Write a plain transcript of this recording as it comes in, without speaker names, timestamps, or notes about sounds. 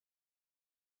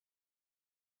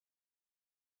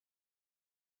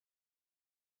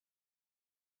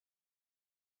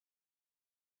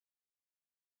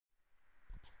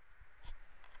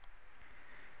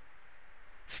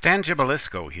Stan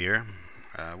Gibilisco here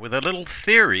with a little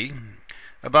theory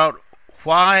about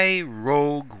why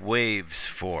rogue waves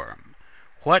form.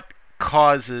 What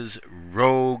causes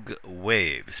rogue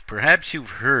waves? Perhaps you've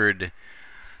heard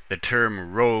the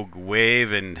term rogue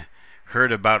wave and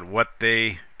heard about what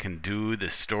they can do, the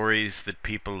stories that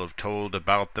people have told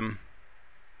about them,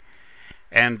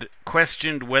 and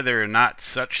questioned whether or not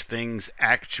such things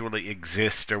actually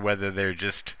exist or whether they're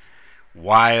just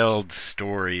wild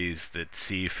stories that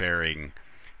seafaring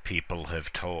people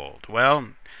have told. Well,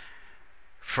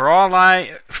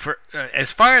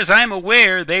 as far as I'm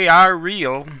aware, they are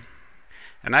real,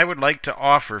 and I would like to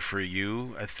offer for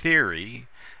you a theory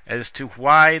as to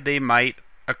why they might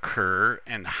occur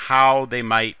and how they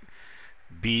might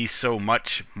be so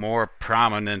much more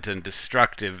prominent and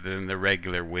destructive than the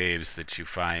regular waves that you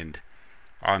find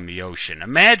on the ocean.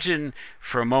 Imagine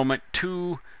for a moment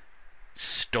two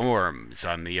storms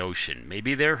on the ocean.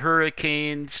 Maybe they're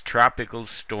hurricanes, tropical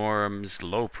storms,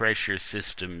 low-pressure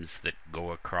systems that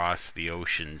go across the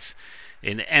oceans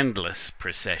in endless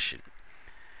procession.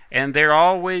 And they're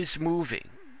always moving.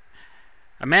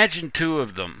 Imagine two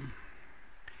of them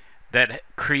that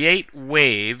create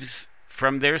waves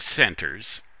from their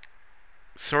centers,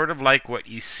 sort of like what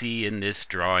you see in this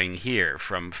drawing here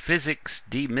from Physics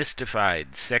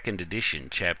Demystified, 2nd edition,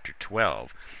 chapter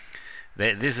 12.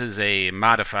 This is a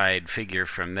modified figure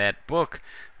from that book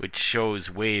which shows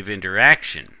wave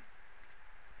interaction.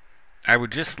 I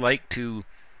would just like to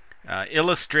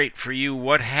illustrate for you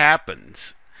what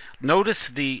happens. Notice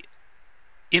the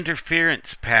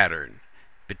interference pattern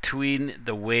between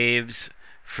the waves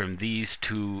from these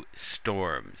two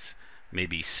storms.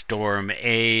 Maybe storm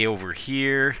A over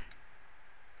here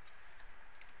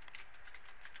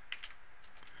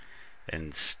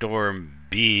and storm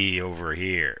B over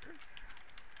here.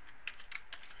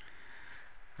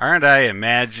 Aren't I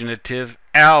imaginative?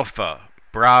 Alpha,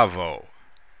 Bravo,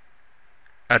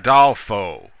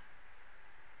 Adolfo,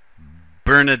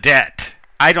 Bernadette.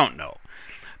 I don't know.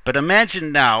 But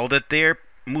imagine now that they're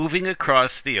moving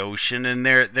across the ocean and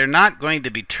they're not going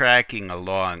to be tracking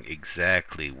along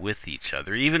exactly with each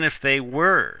other. Even if they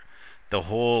were, the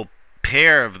whole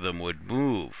pair of them would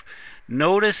move.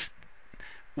 Notice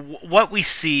what we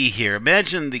see here.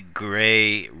 Imagine the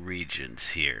gray regions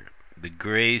here, the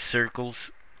gray circles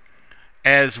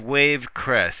as wave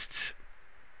crests,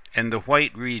 and the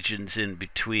white regions in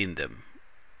between them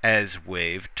as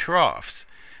wave troughs.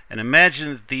 And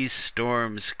imagine that these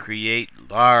storms create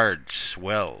large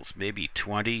swells, maybe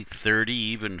 20, 30,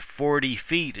 even 40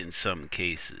 feet in some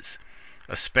cases,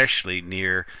 especially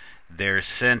near their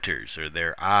centers or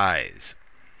their eyes.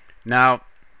 Now,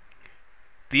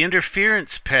 the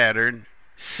interference pattern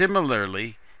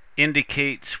similarly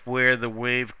indicates where the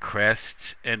wave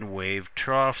crests and wave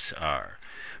troughs are.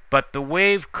 But the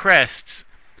wave crests,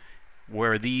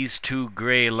 where these two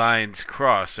gray lines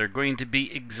cross, are going to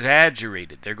be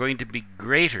exaggerated. They're going to be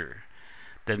greater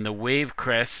than the wave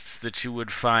crests that you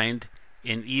would find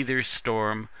in either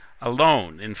storm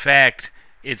alone. In fact,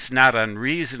 it's not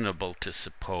unreasonable to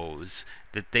suppose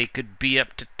that they could be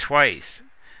up to twice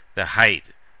the height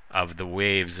of the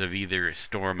waves of either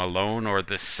storm alone or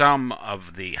the sum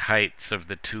of the heights of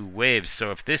the two waves.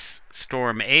 So if this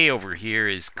storm A over here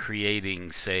is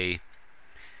creating, say,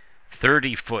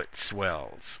 30-foot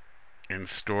swells, and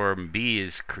storm B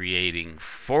is creating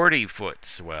 40-foot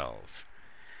swells,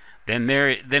 then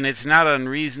it's not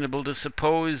unreasonable to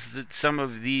suppose that some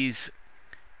of these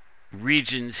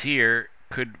regions here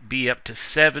could be up to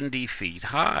 70 feet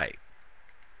high.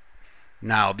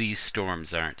 Now, these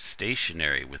storms aren't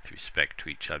stationary with respect to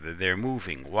each other. They're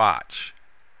moving. Watch.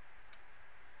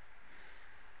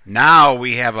 Now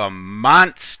we have a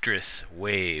monstrous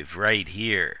wave right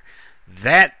here.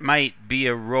 That might be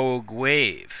a rogue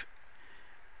wave.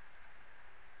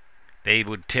 They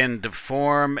would tend to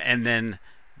form and then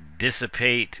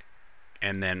dissipate,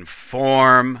 and then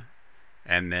form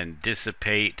and then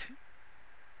dissipate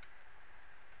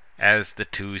as the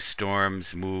two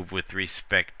storms move with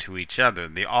respect to each other.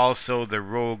 Also, the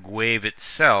rogue wave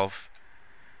itself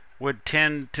would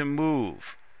tend to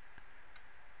move.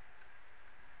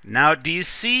 Now, do you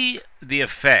see the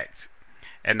effect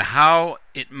and how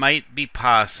it might be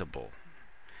possible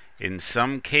in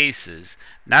some cases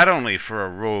not only for a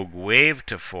rogue wave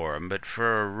to form, but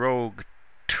for a rogue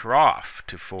trough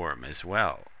to form as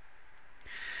well?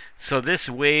 So this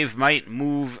wave might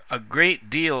move a great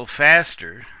deal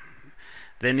faster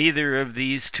than either of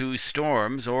these two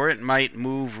storms, or it might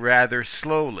move rather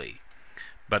slowly.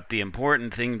 But the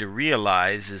important thing to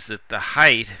realize is that the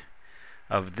height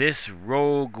of this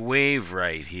rogue wave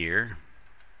right here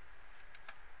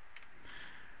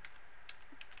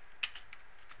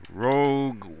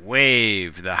Rogue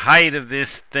wave. The height of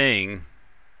this thing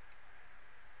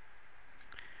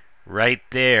right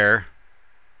there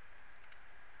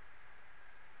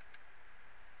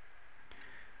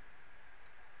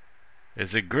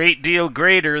is a great deal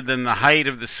greater than the height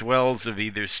of the swells of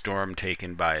either storm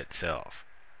taken by itself.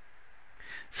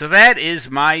 So that is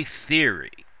my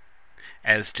theory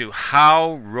as to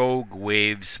how rogue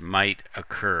waves might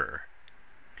occur.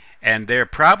 And they're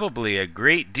probably a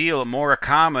great deal more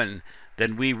common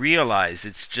than we realize.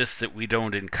 It's just that we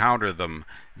don't encounter them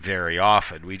very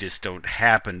often. We just don't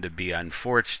happen to be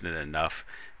unfortunate enough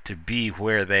to be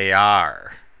where they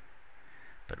are.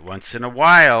 But once in a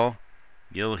while,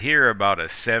 you'll hear about a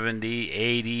 70,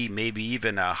 80, maybe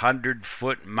even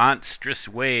 100-foot monstrous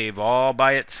wave all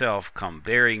by itself come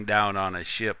bearing down on a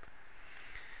ship.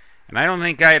 And I don't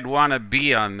think I'd want to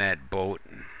be on that boat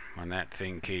when that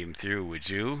thing came through, would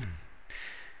you?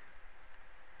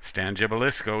 Stan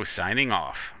Gibilisco signing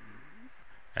off.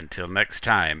 Until next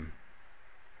time,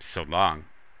 so long.